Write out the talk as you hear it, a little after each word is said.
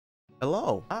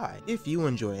Hello, hi. If you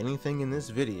enjoy anything in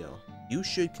this video, you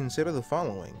should consider the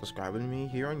following: subscribing to me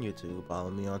here on YouTube,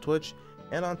 follow me on Twitch,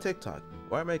 and on TikTok,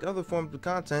 where I make other forms of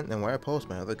content and where I post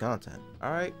my other content.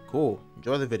 Alright, cool.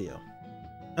 Enjoy the video.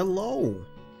 Hello!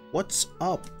 What's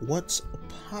up? What's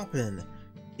poppin'?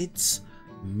 It's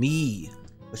me,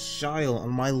 Fhashyl,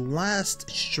 on my last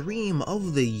stream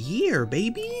of the year,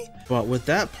 baby! But with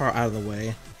that part out of the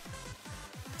way,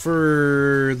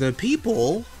 for the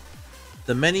people,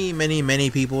 the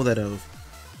many people that have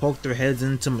poked their heads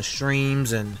into my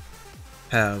streams and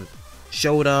have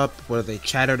showed up, whether they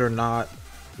chatted or not,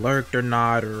 lurked or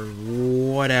not, or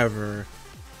whatever,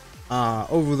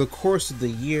 over the course of the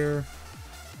year,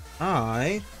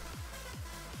 I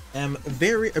am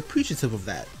very appreciative of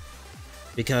that,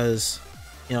 because,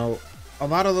 you know, a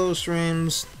lot of those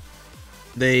streams,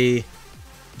 they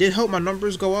did help my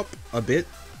numbers go up a bit.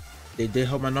 They did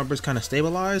help my numbers kind of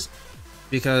stabilize,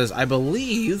 because I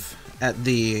believe at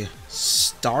the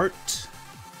start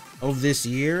of this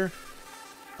year,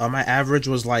 my average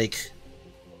was like,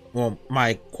 well,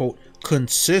 my quote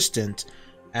consistent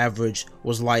average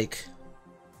was like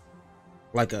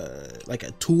a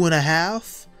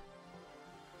 2.5,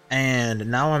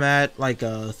 and now I'm at like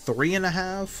a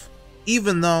 3.5.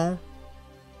 Even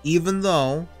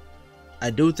though I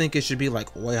do think it should be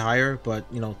like way higher, but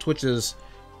you know, Twitch's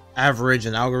average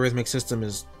and algorithmic system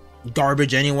is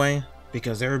garbage anyway,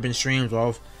 because there have been streams where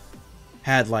I've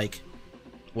had like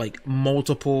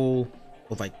multiple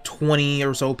with like 20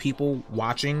 or so people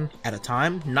watching at a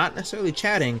time, not necessarily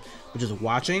chatting, but just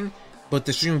watching, but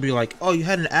the stream would be like, oh, you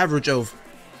had an average of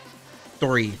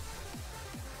 3,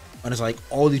 and it's like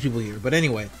all these people here. But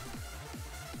anyway,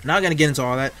 not gonna get into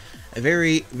all that. I'm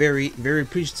very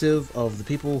appreciative of the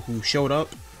people who showed up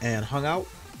and hung out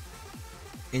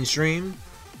in stream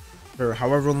for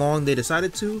however long they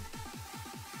decided to,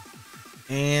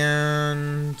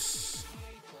 and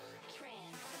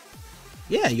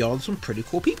yeah, y'all are some pretty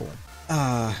cool people.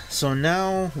 So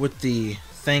now with the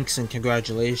thanks and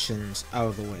congratulations out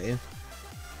of the way,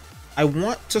 I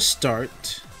want to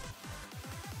start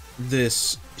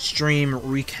this stream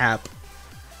recap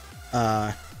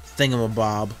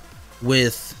thingamabob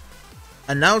with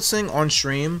announcing on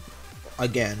stream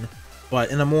again, but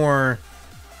in a more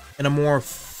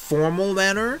formal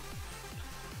manner,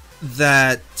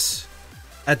 that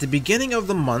at the beginning of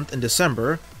the month in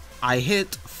December, I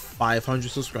hit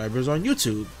 500 subscribers on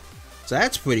YouTube. So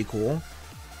that's pretty cool.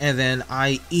 And then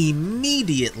I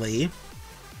immediately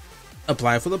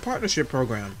applied for the partnership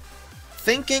program,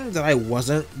 thinking that I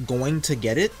wasn't going to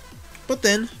get it. But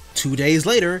then 2 days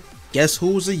later, guess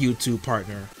who's a YouTube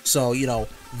partner? So, you know,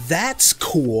 that's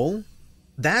cool.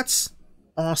 That's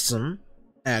awesome,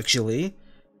 actually.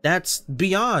 That's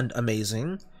beyond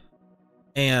amazing.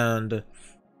 And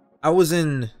I was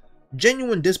in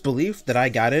genuine disbelief that I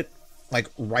got it like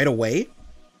right away.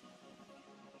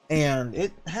 And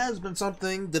it has been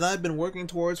something that I've been working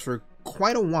towards for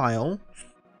quite a while.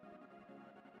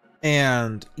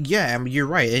 And yeah, I mean, you're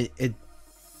right.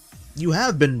 You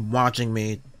have been watching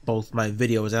me, both my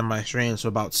videos and my streams, for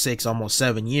about 6, almost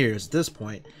 7 years at this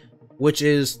point, which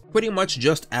is pretty much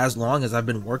just as long as I've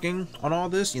been working on all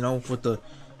this, you know, with the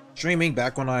streaming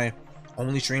back when I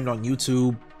only streamed on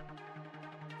YouTube,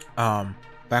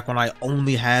 back when I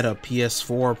only had a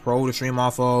PS4 Pro to stream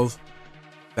off of,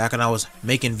 back when I was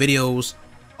making videos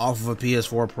off of a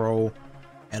PS4 Pro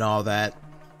and all that.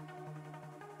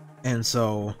 And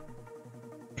so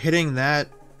hitting that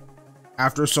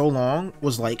after so long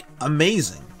was like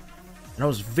amazing, and I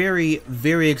was very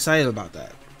excited about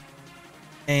that.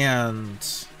 And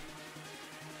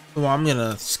well, I'm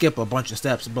gonna skip a bunch of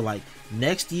steps, but like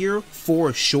next year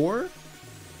for sure,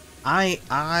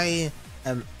 I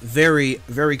am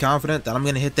very confident that I'm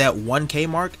gonna hit that 1K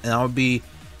mark, and I'll be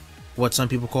what some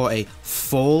people call a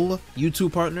full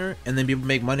YouTube partner, and then be able to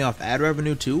make money off ad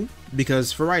revenue too.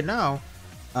 Because for right now,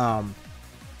 I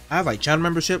have like channel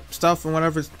membership stuff and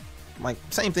whatever, like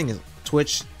same thing as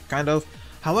Twitch kind of.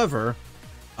 However,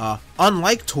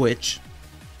 unlike Twitch,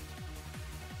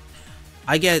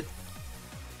 I get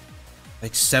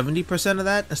like 70% of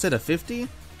that instead of 50.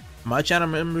 My channel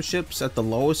memberships at the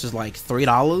lowest is like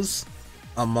 $3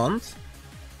 a month,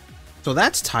 so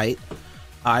that's tight.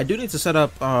 I do need to set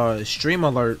up stream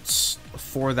alerts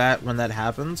for that when that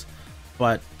happens.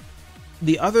 But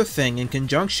the other thing, in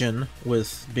conjunction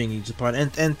with being a YouTube partner,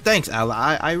 and thanks, Al,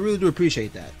 I really do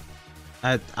appreciate that.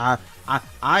 I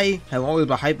have always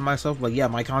been hyping myself like, yeah,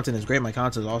 my content is great, my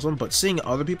content is awesome, but seeing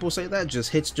other people say that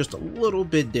just hits just a little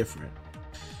bit different.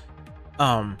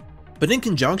 But in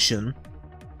conjunction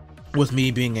with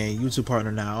me being a YouTube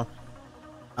partner now,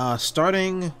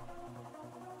 starting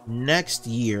next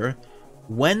year,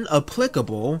 when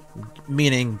applicable,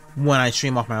 meaning when I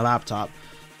stream off my laptop,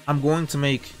 I'm going to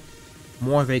make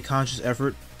more of a conscious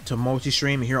effort to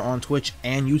multi-stream here on Twitch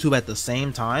and YouTube at the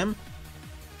same time,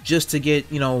 just to get,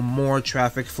 you know, more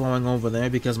traffic flowing over there,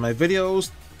 because my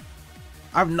videos,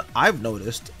 I've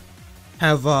noticed,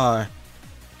 have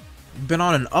been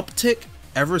on an uptick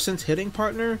ever since hitting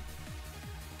partner.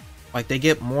 Like, they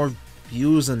get more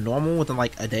views than normal within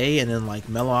like a day, and then like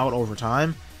mellow out over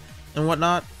time and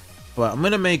whatnot. But I'm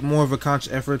gonna make more of a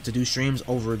conscious effort to do streams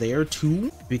over there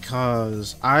too,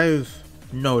 because I've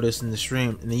noticed in the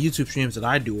YouTube streams that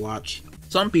I do watch,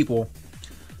 some people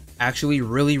actually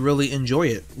really enjoy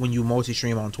it when you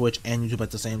multi-stream on Twitch and YouTube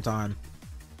at the same time,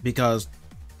 because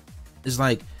it's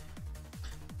like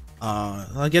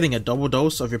getting a double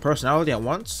dose of your personality at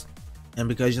once. And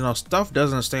because, you know, stuff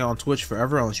doesn't stay on Twitch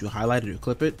forever unless you highlight it or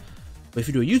clip it, but if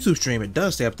you do a YouTube stream, it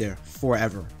does stay up there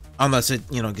forever, unless it,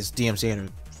 you know, gets DMCA'd or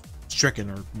stricken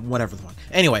or whatever the fuck.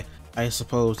 Anyway, I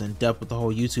suppose in depth with the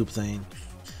whole YouTube thing,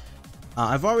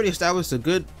 I've already established a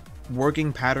good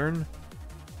working pattern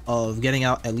of getting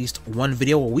out at least one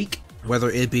video a week, whether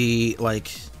it be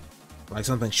like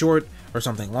something short or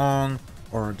something long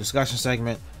or a discussion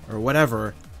segment or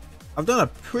whatever. I've done a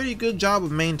pretty good job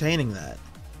of maintaining that,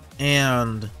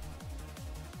 and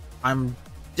I'm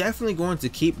definitely going to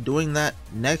keep doing that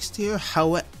next year.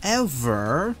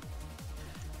 However,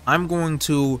 I'm going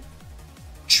to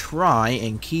try,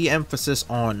 and key emphasis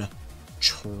on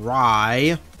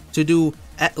try, to do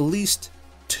at least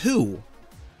 2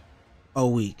 a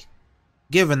week,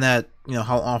 given that, you know,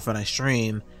 how often I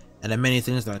stream and the many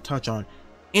things that I touch on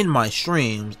in my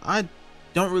streams. I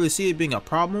don't really see it being a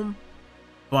problem,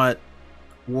 but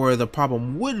where the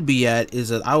problem would be at is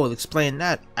that I will explain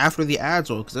that after the ads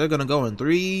roll, because they're gonna go in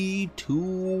 3,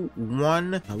 2,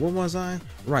 1. What was I?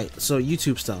 Right, so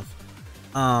YouTube stuff.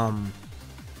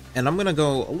 And I'm gonna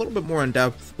go a little bit more in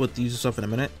depth with the YouTube stuff in a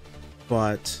minute,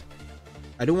 but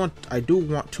I do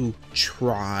want to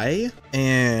try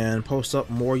and post up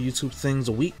more YouTube things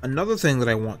a week. Another thing that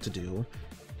I want to do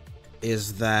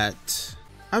is that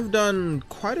I've done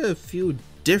quite a few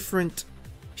different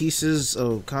pieces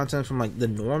of content from like the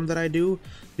norm that I do,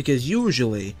 because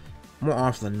usually, more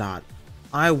often than not,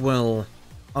 I will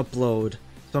upload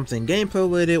something gameplay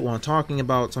related while talking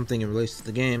about something in relation to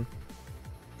the game,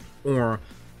 or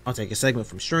I'll take a segment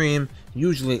from stream,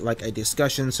 usually like a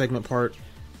discussion segment part,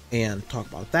 and talk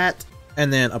about that,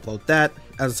 and then upload that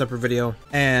as a separate video.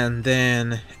 And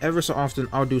then every so often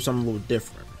I'll do something a little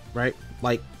different, right?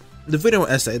 Like the video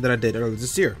essay that I did earlier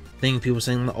this year, thing people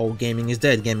saying, oh, gaming is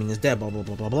dead, blah blah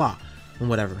blah blah blah, and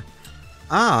whatever.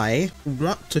 I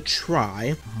want to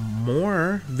try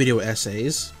more video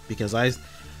essays, because I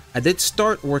did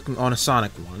start working on a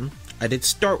Sonic one, I did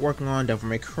start working on Devil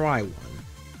May Cry one.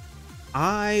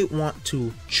 I want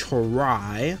to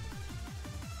try,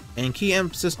 and key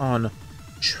emphasis on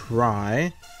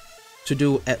try, to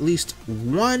do at least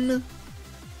one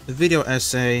video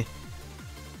essay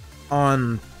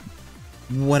on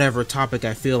whatever topic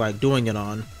I feel like doing it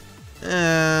on,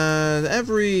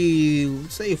 every,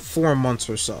 let's say, 4 months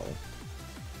or so.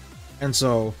 And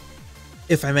so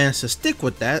if I manage to stick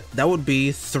with that, that would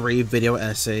be 3 video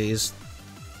essays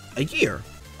a year.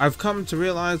 I've come to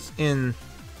realize,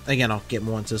 again, I'll get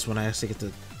more into this when I actually get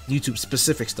to YouTube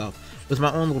specific stuff, with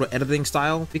my own little editing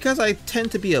style, because I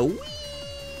tend to be a wee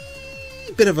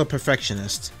bit of a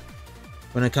perfectionist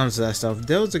when it comes to that stuff.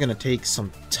 Those are going to take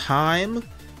some time,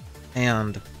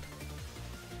 and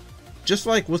just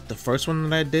like with the first one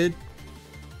that I did,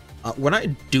 when I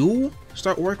do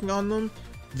start working on them,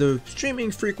 the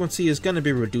streaming frequency is going to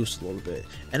be reduced a little bit.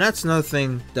 And that's another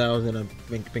thing that I was going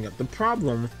to bring up. The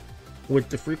problem with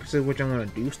the frequency at which I want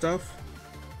to do stuff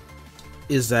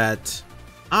is that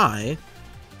I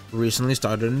recently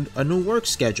started a new work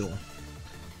schedule.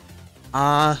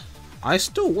 I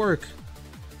still work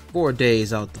 4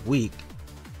 days out the week.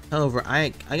 However,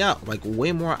 I got like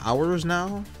way more hours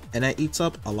now, and that eats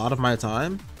up a lot of my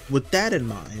time. With that in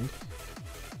mind,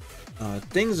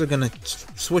 things are gonna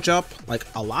switch up like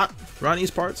a lot around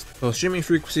these parts. So streaming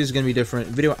frequency is gonna be different,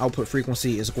 video output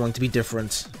frequency is going to be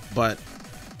different, but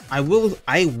I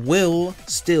will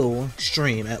still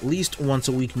stream at least once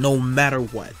a week, no matter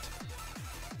what.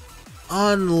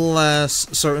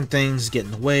 Unless certain things get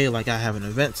in the way, like I have an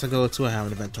event to go to, I have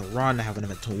an event to run, I have an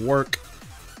event to work,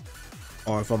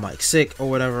 or if I'm like sick or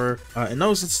whatever. In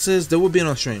those instances, there will be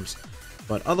no streams.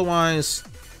 But otherwise,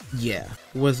 yeah.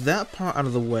 With that part out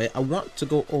of the way, I want to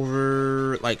go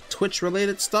over like Twitch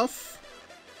related stuff.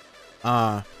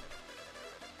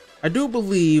 I do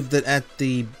believe that at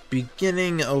the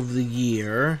beginning of the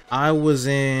year, I was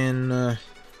in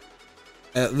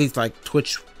at least like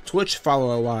Twitch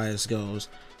follower wise goes,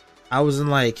 I was in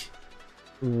like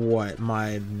what,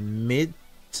 my mid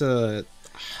to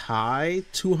high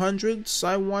 200s,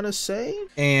 I want to say.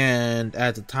 And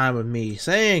at the time of me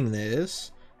saying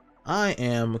this, I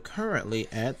am currently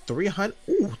at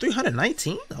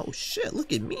 319. Oh shit,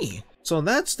 look at me. So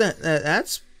that's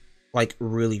like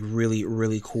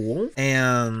really cool.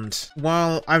 And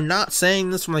while I'm not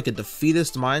saying this from like a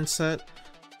defeatist mindset,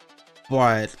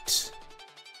 but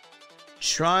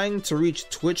trying to reach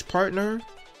Twitch partner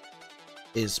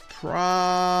is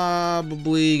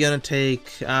probably gonna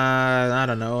take I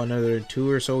don't know, another 2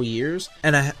 or so years.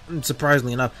 And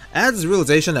surprisingly enough, I had this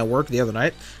realization at work the other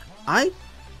night.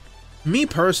 Me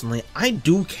personally, I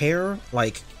do care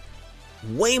like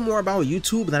way more about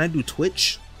YouTube than I do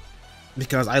Twitch,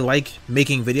 because I like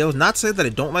making videos. Not to say that I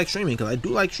don't like streaming, because I do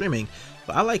like streaming,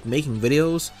 but I like making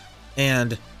videos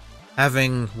and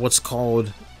having what's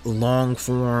called long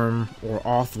form or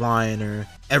offline or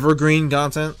evergreen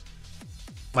content,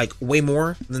 like way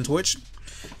more than Twitch.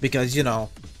 Because, you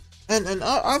know, and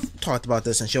I've talked about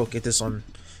this and showcased this on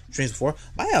streams before.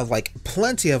 I have like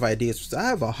plenty of ideas. I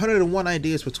have 101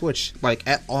 ideas for Twitch, like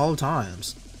at all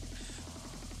times.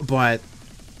 But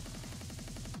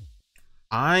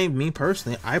me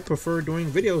personally, I prefer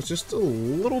doing videos just a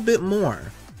little bit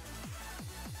more.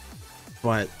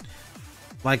 But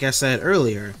like I said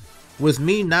earlier, with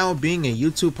me now being a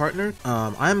YouTube partner,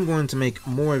 I'm going to make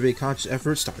more of a conscious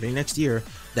effort starting next year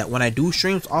that when I do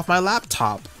streams off my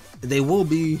laptop, they will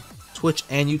be Twitch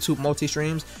and YouTube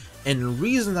multi-streams. And the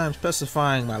reason I'm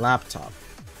specifying my laptop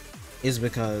is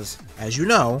because, as you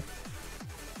know,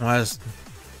 as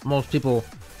most people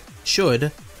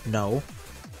should know,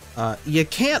 you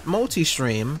can't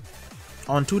multi-stream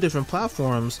on 2 different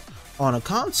platforms on a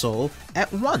console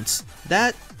at once.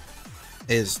 That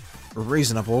is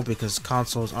reasonable because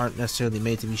consoles aren't necessarily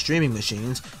made to be streaming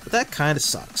machines, but that kind of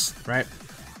sucks, right?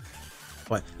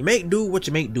 But you make do what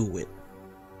you make do with.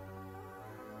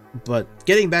 But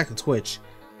getting back to Twitch,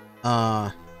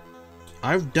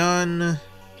 I've done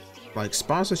like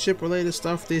sponsorship related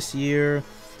stuff this year.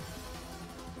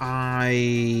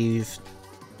 I've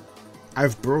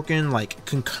broken like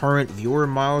concurrent viewer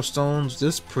milestones.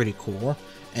 This is pretty cool.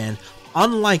 And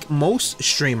unlike most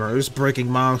streamers breaking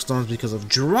milestones because of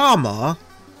drama,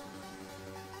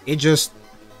 it just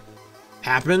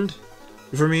happened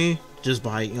for me just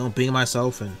by, you know, being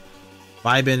myself and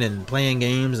vibing and playing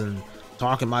games and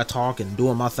talking my talk and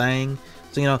doing my thing.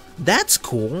 So, you know, that's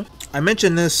cool. I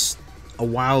mentioned this a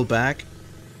while back,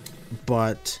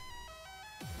 but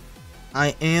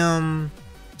I am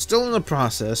still in the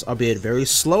process, albeit very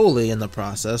slowly in the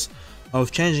process,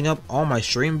 of changing up all my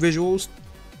stream visuals.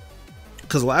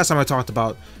 Because last time I talked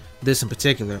about this in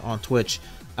particular on Twitch,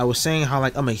 I was saying how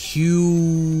like I'm a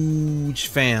huge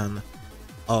fan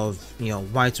of, you know,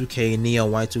 Y2K, Neo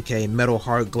Y2K, Metal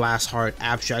Heart, Glass Heart,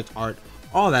 abstract art,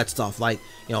 all that stuff. Like,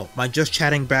 you know, my just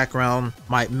chatting background,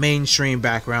 my mainstream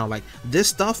background, like this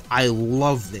stuff, I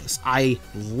love this. I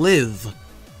live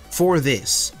for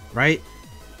this, right?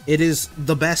 It is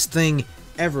the best thing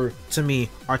ever to me,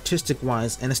 artistic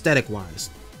wise and aesthetic wise.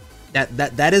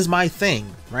 That is my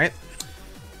thing, right?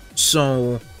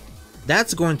 So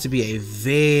that's going to be a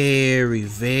very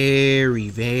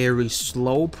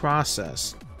slow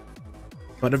process,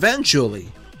 but eventually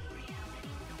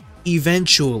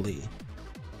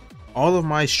all of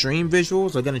my stream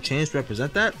visuals are going to change to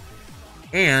represent that.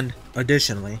 And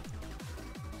additionally,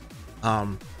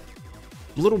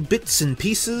 little bits and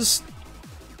pieces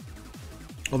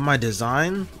of my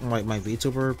design, like my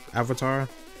VTuber avatar,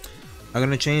 are going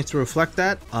to change to reflect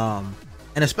that.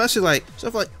 And especially like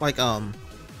stuff like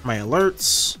my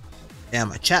alerts and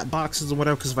my chat boxes or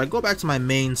whatever. Because if I go back to my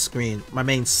main screen, my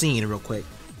main scene real quick,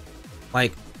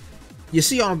 like you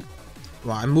see all,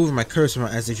 well, I'm moving my cursor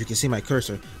as if you can see my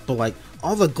cursor, but like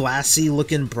all the glassy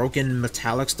looking broken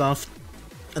metallic stuff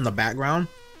in the background,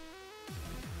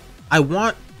 I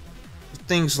want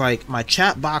things like my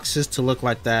chat boxes to look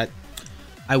like that.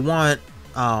 I want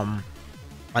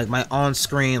like my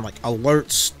on-screen like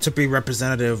alerts to be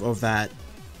representative of that.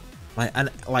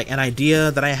 Like an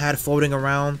idea that I had floating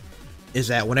around is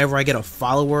that whenever I get a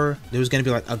follower, there's gonna be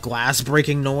like a glass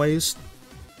breaking noise,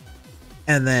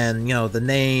 and then, you know, the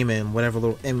name and whatever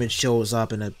little image shows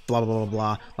up and it blah blah blah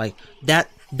blah, like that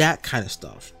kind of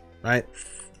stuff, right?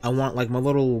 I want like my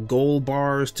little gold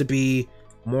bars to be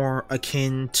more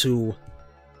akin to,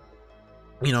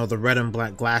 you know, the red and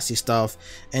black glassy stuff,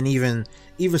 and even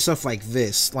stuff like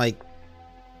this, like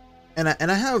and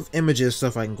I have images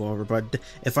stuff I can go over, but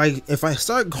if I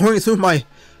start going through my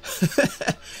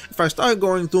if I start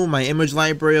going through my image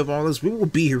library of all this, we will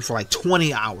be here for like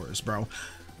 20 hours, bro.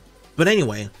 But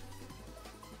anyway,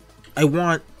 I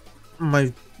want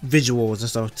my visuals and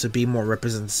stuff to be more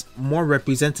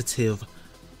representative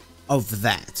of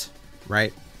that,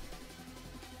 right?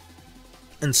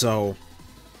 And so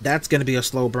that's going to be a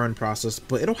slow burn process,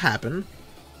 but it'll happen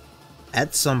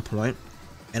at some point.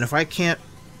 And if I can't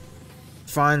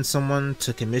find someone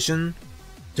to commission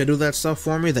to do that stuff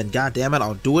for me, then goddamn it,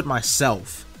 I'll do it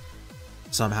myself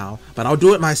somehow. But I'll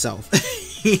do it myself.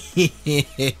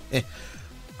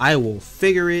 I will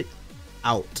figure it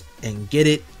out and get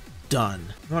it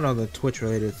done. One other Twitch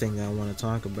related thing that I want to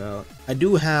talk about. I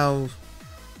do have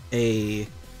a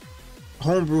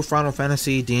homebrew Final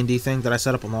Fantasy D&D thing that I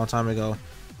set up a long time ago.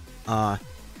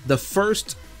 The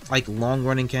first like long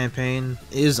running campaign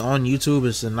is on YouTube.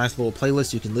 It's a nice little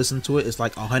playlist, you can listen to it. It's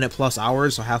like 100+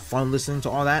 hours, so have fun listening to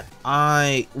all that.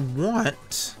 I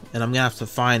want, and I'm gonna have to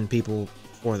find people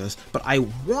for this, but I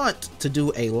want to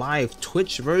do a live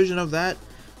Twitch version of that,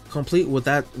 complete with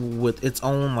that, with its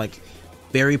own like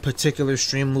very particular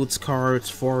stream loots cards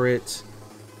for it,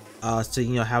 so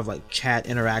you know, have like chat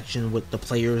interaction with the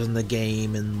players in the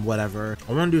game and whatever.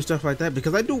 I want to do stuff like that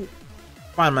because I do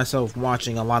find myself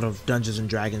watching a lot of Dungeons and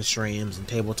Dragons streams and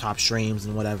tabletop streams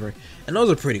and whatever, and those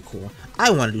are pretty cool.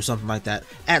 I want to do something like that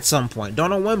at some point. Don't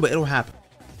know when, but it'll happen.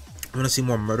 I want to see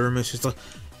more murder mystery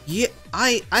stuff. Yeah,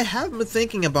 I have been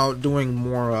thinking about doing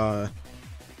more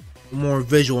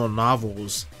visual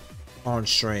novels on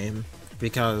stream,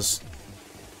 because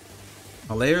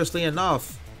hilariously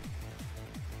enough,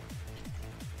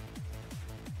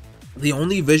 the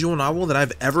only visual novel that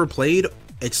I've ever played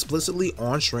explicitly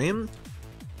on stream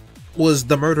was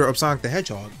The Murder of Sonic the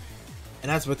Hedgehog. And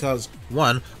that's because,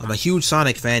 one, I'm a huge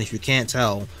Sonic fan, if you can't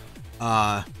tell.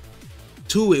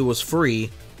 Two, it was free.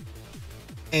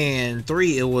 And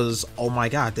three, it was, oh my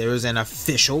god, there is an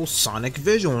official Sonic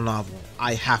visual novel.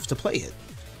 I have to play it.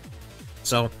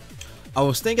 So, I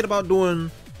was thinking about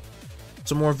doing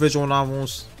some more visual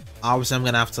novels. Obviously, I'm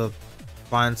gonna have to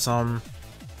find some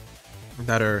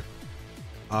that are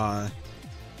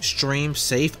stream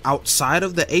safe outside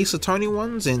of the Ace Attorney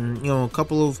ones, and you know, a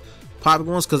couple of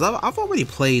popular ones, because I've already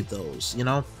played those, you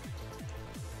know,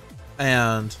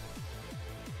 and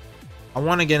I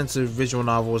want to get into visual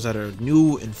novels that are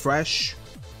new and fresh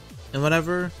and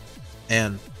whatever,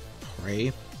 and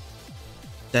pray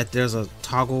that there's a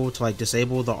toggle to like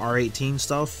disable the R18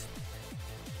 stuff.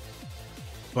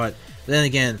 But then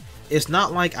again, it's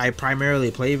not like I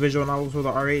primarily play visual novels for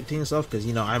the R18 stuff, because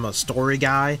you know, I'm a story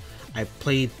guy. I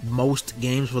played most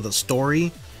games with a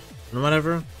story and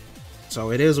whatever,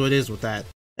 so it is what it is with that.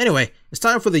 Anyway, it's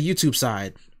time for the YouTube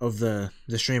side of the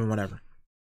stream and whatever.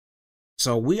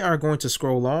 So we are going to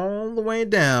scroll all the way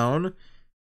down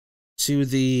to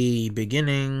the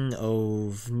beginning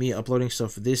of me uploading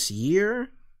stuff this year.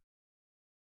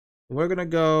 We're gonna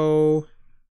go.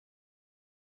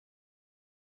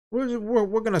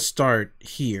 We're gonna start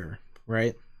here,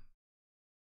 right?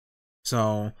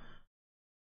 So,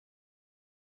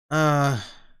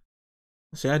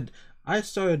 see, I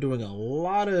started doing a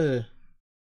lot of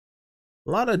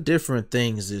different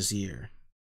things this year,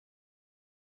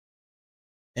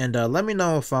 and let me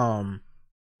know if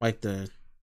like the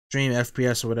stream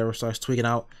FPS or whatever starts tweaking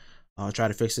out. I'll try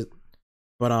to fix it.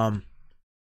 But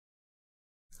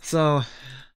so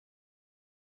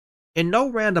in no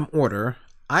random order,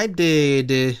 I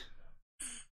did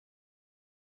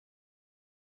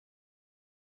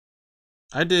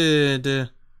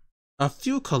a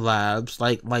few collabs,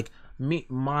 like me,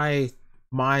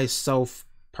 myself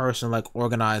person, like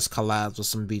organized collabs with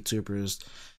some VTubers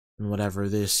and whatever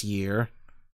this year.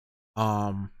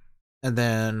 And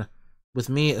then with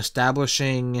me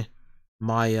establishing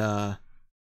my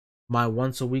my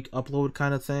once a week upload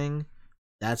kind of thing,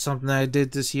 that's something that I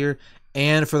did this year.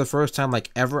 And for the first time like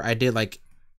ever, I did like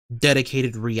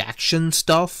dedicated reaction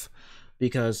stuff,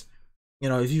 because you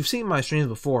know, if you've seen my streams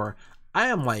before, I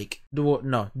am like,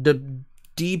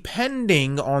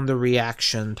 depending on the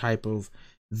reaction type of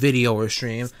video or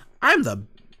stream, I'm the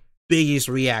biggest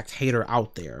React hater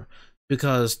out there,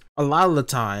 because a lot of the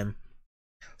time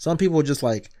some people just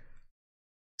like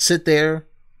sit there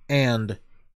and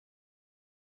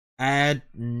add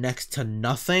next to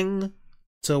nothing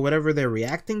to whatever they're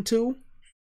reacting to,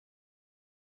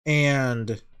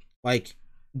 and like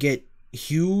get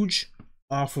huge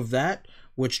off of that,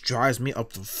 which drives me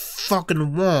up the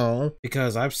fucking wall,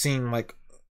 because I've seen like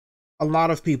a lot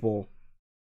of people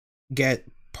get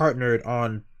partnered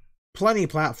on plenty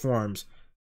platforms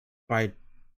by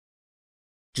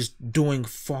just doing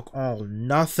fuck all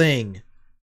nothing.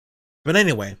 But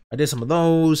anyway, I did some of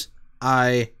those.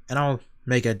 And I'll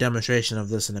make a demonstration of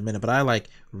this in a minute, but I like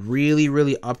really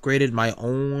upgraded my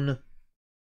own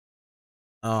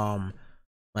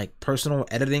like personal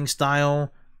editing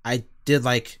style. I did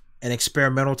like an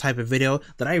experimental type of video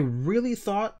that I really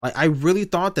thought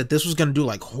that this was gonna do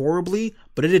like horribly,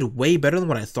 but it did way better than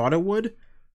what I thought it would.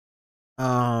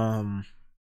 I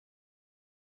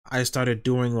started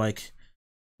doing like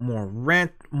more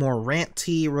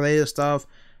ranty related stuff.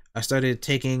 I started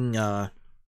taking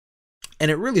and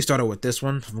it really started with this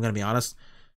one, if I'm gonna be honest.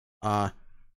 I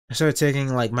started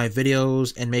taking like my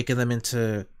videos and making them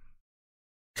into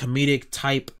comedic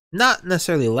type, not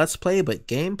necessarily let's play, but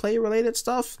gameplay related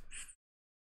stuff.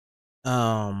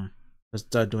 I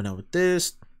started doing that with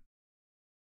this,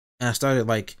 and I started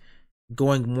like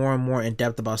going more and more in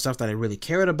depth about stuff that I really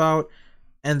cared about.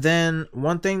 And then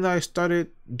one thing that I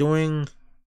started doing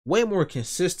way more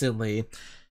consistently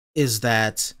is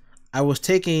that I was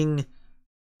taking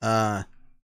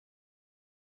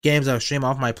games I was streaming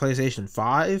off my PlayStation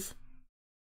 5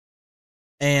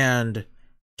 and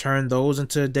turn those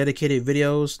into dedicated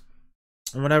videos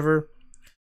and whatever.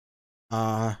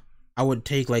 I would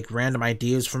take like random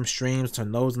ideas from streams,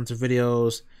 turn those into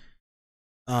videos,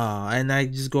 and I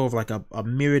just go over like a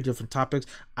myriad of different topics.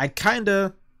 I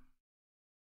kinda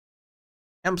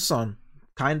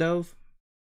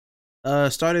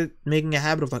started making a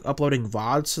habit of like uploading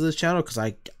VODs to this channel, because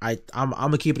I'm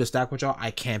gonna keep it a stack with y'all.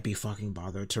 I can't be fucking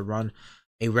bothered to run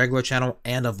a regular channel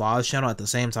and a VOD channel at the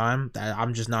same time. That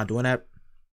I'm just not doing that.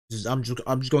 I'm just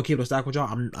gonna keep it a stack with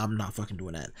y'all. I'm not fucking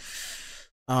doing that.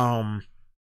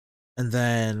 And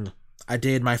then I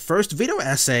did my first video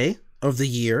essay of the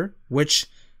year, which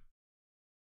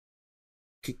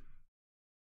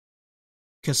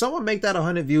can someone make that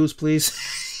 100 views, please?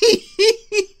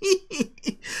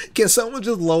 Can someone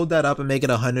just load that up and make it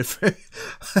 100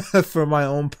 for my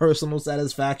own personal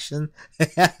satisfaction?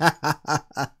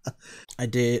 I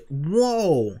did.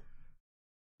 Whoa.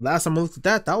 Last time I looked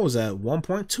at that was at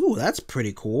 1.2. That's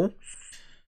pretty cool.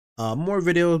 More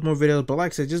videos, but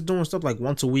like I said, just doing stuff like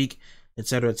once a week,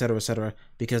 etc, etc.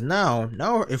 Because now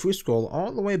if we scroll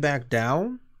all the way back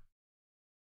down,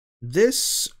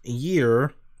 this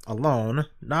year alone,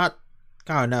 not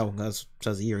God, no, that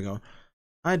says a year ago,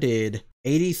 I did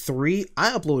 83. I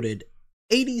uploaded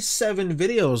 87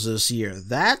 videos this year.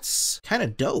 That's kind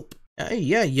of dope.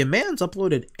 Yeah, your man's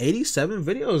uploaded 87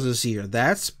 videos this year.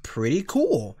 That's pretty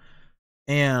cool.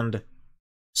 And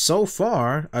so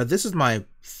far, this is my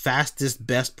fastest,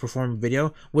 best performing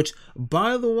video, which,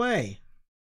 by the way,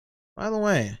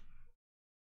 I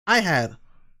had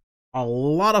a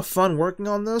lot of fun working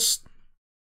on this.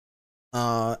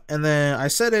 And then I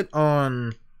said it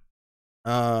on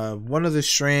one of the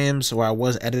streams where I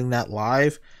was editing that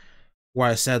live, where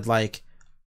I said like,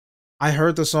 I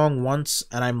heard the song once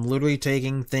and I'm literally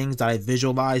taking things that I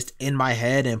visualized in my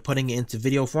head and putting it into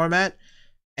video format,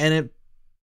 and it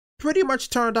pretty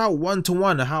much turned out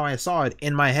 1-to-1 to how I saw it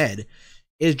in my head.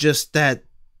 It's just that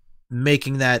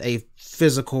making that a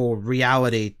physical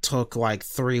reality took like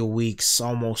 3 weeks,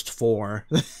 almost 4.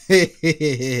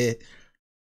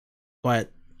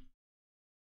 But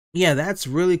yeah, that's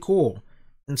really cool.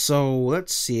 And so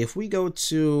let's see if we go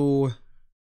to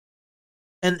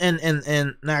and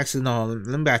actually no,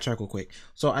 let me backtrack real quick.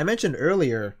 So I mentioned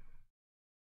earlier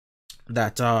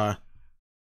that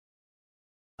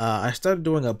I started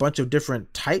doing a bunch of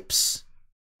different types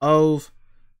of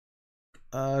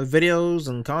videos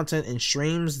and content and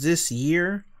streams this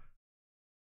year.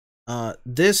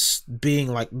 This being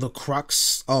like the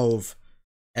crux of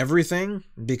everything,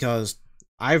 because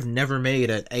I've never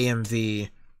made an AMV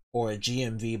or a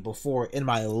GMV before in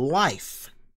my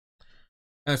life.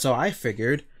 And so I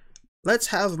figured, let's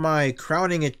have my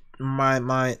crowning it, my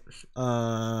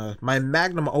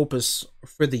magnum opus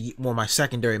for the, well, my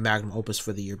secondary magnum opus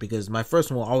for the year, because my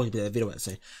first one will always be that video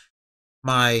essay.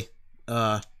 My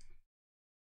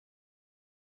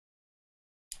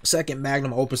second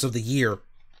magnum opus of the year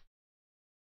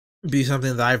be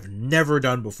something that I've never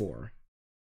done before,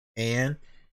 and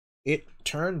it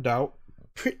turned out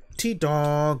pretty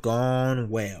doggone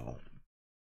well.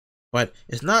 But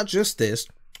it's not just this,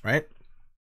 right?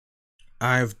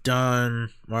 I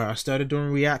started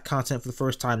doing React content for the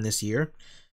first time this year.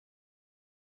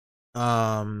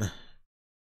 I've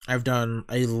done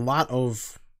a lot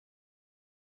of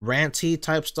ranty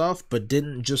type stuff, but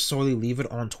didn't just solely leave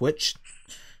it on Twitch.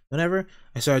 Whenever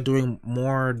I started doing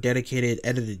more dedicated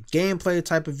edited gameplay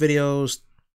type of videos,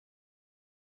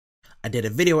 I did a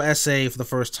video essay for the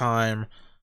first time.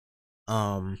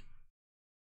 I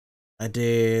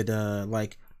did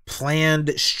like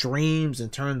planned streams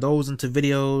and turn those into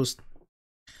videos.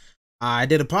 I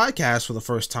did a podcast for the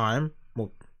first time.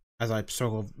 Well, as I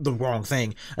circled the wrong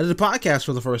thing, I did a podcast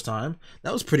for the first time.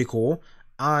 That was pretty cool.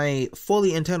 I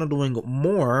fully intend on doing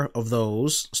more of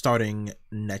those starting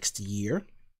next year.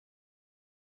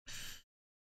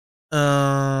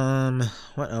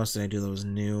 What else did I do that was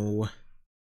new?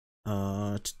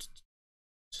 Oh,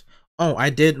 I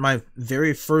did my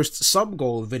very first sub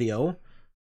goal video,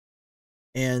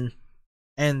 and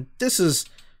this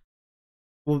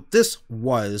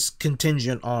was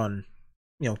contingent on,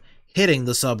 hitting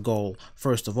the sub goal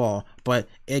first of all, but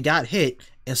it got hit,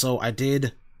 and so I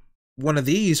did one of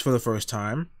these for the first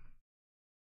time.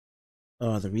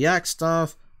 The React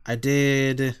stuff. I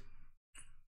did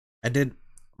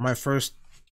my first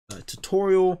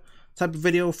tutorial type of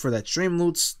video for that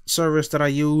Streamloots service that I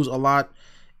use a lot,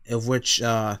 of which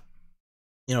if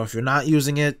you're not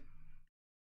using it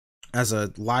as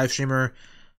a live streamer,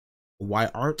 why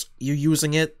aren't you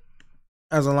using it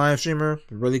as a live streamer?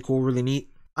 Really cool, really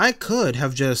neat. I could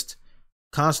have just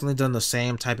constantly done the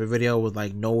same type of video with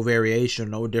like no variation,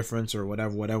 no difference, or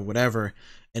whatever,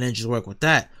 and then just work with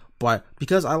that. But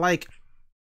because I like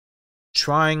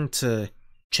trying to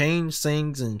change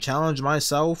things and challenge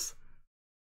myself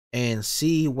and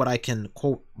see what I can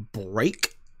quote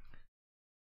break,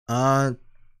 the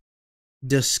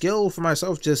skill for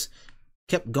myself just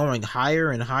kept going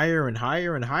higher and higher and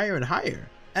higher and higher and higher.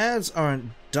 Ads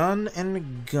aren't done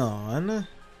and gone,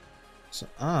 so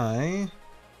I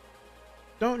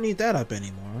don't need that up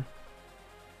anymore.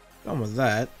 Done with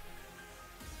that.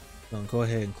 Gonna go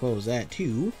ahead and close that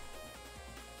too.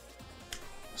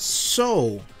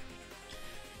 So,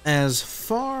 as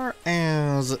far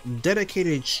as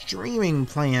dedicated streaming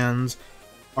plans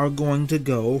are going to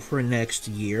go for next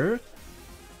year,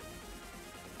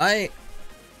 I'm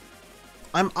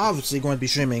obviously going to be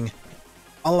streaming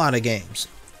a lot of games,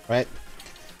 right?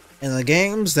 And the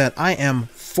games that I am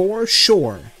for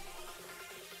sure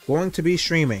going to be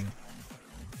streaming,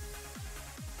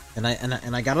 and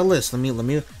I got a list. Let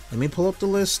me pull up the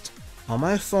list on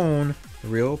my phone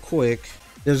real quick.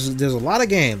 There's a lot of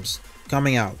games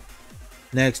coming out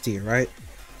next year, right?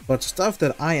 But stuff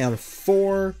that I am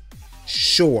for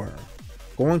sure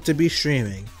going to be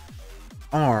streaming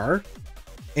are,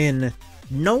 in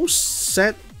no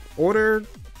set order,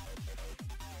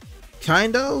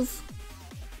 kind of,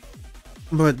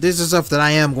 but this is stuff that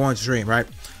I am going to stream, right?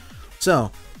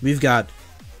 So we've got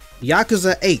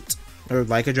Yakuza 8, or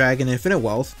Like a Dragon Infinite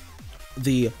Wealth,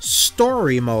 the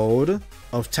story mode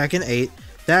of Tekken 8.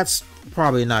 That's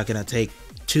probably not gonna take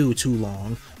too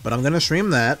long, but I'm gonna stream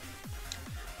that.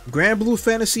 Grand Blue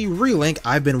Fantasy Relink,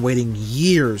 I've been waiting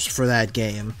years for that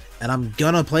game, and I'm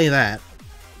gonna play that.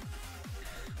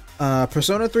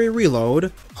 Persona 3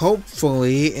 Reload,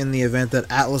 hopefully in the event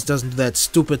that Atlas doesn't do that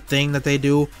stupid thing that they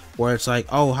do, where it's like,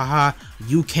 oh haha,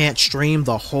 you can't stream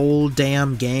the whole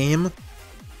damn game,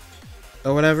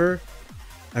 or whatever.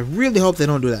 I really hope they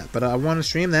don't do that, but I want to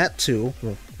stream that too.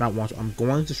 Well, not want to, I'm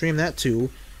going to stream that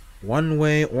too, one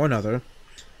way or another.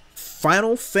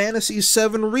 Final Fantasy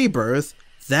VII Rebirth,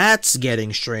 that's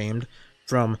getting streamed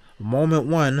from moment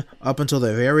 1 up until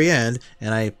the very end,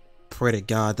 and I pray to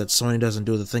God that Sony doesn't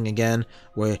do the thing again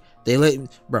where they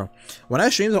bro, when I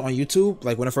streamed it on YouTube,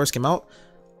 like when it first came out,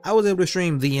 I was able to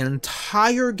stream the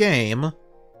entire game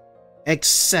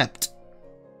except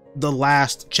the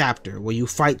last chapter where you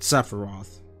fight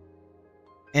Sephiroth,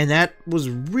 and that was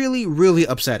really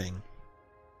upsetting.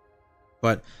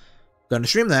 But I'm gonna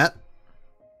stream that.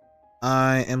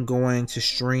 I am going to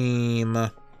stream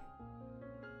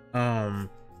The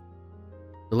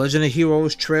Legend of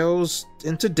Heroes Trails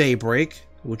into Daybreak,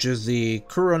 which is the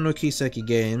Kuro no Kiseki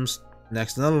games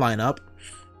next in the lineup.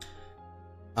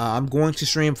 I'm going to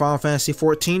stream Final Fantasy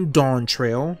XIV Dawn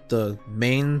Trail, the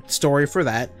main story for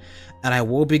that, and I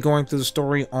will be going through the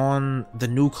story on the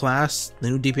new class, the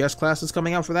new DPS class that's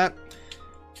coming out for that.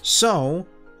 So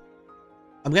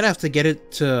I'm gonna have to get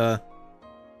it to,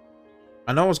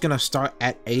 I know it's gonna start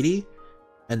at 80,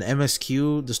 and the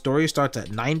MSQ, the story starts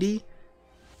at 90.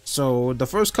 So the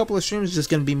first couple of streams is just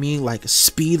gonna be me like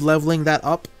speed leveling that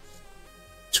up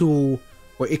to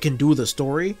where it can do the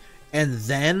story, and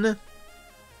then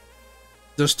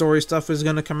the story stuff is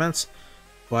gonna commence.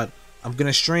 But I'm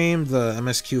gonna stream the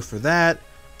MSQ for that.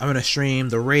 I'm gonna stream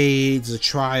the raids, the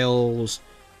trials,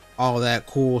 all that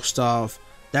cool stuff.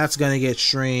 That's gonna get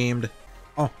streamed.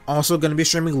 Oh, also gonna be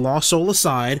streaming Lost Soul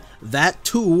Aside. That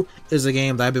too is a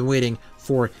game that I've been waiting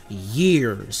for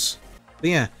years. But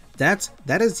yeah, that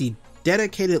is the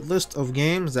dedicated list of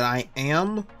games that I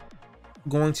am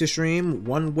going to stream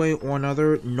one way or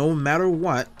another, no matter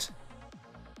what,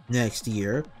 next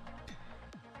year.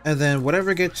 And then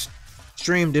whatever gets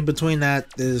streamed in between that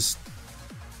is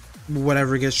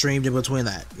whatever gets streamed in between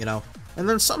that, you know. And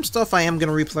then some stuff I am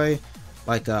gonna replay.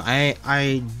 Like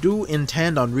I do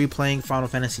intend on replaying Final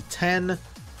Fantasy X.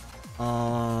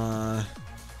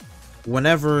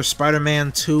 Whenever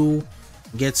Spider-Man 2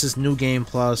 gets its new game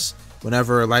plus,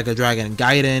 whenever Like a Dragon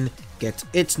Gaiden gets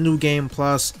its new game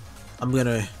plus, I'm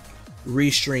gonna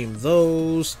restream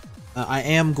those. I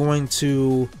am going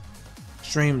to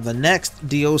stream the next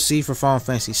DLC for Final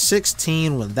Fantasy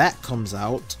 16 when that comes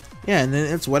out. Yeah, and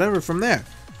then it's whatever from there.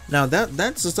 Now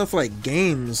that's the stuff like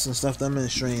games and stuff that I'm gonna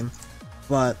stream.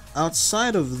 But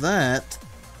outside of that,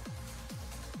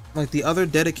 like the other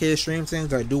dedicated stream things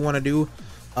that I do want to do,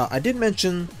 I did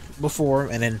mention before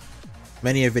and in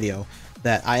many a video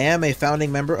that I am a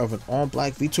founding member of an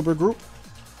all-black VTuber group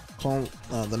called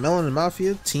the Melanin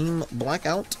Mafia Team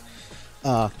Blackout.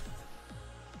 I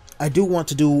do want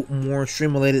to do more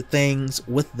stream-related things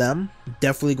with them.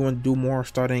 Definitely going to do more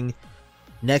starting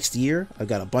next year. I've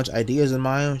got a bunch of ideas in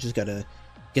mind. Just got to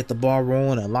get the ball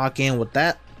rolling and lock in with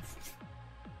that.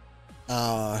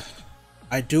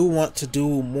 I do want to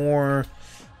do more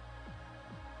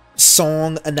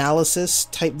song analysis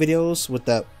type videos with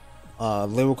that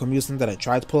lyrical music that I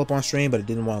tried to pull up on stream, but it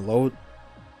didn't want to load.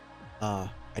 I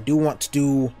do want to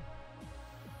do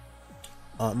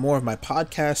more of my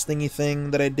podcast thingy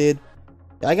thing that I did.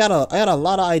 I got a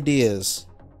lot of ideas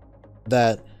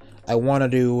that I want to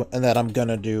do and that I'm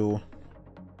gonna do,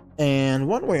 and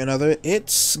one way or another,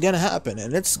 it's gonna happen,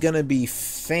 and it's gonna be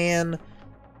fantastic.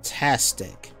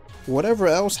 Whatever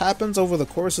else happens over the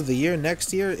course of the year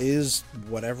next year is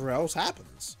whatever else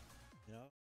happens.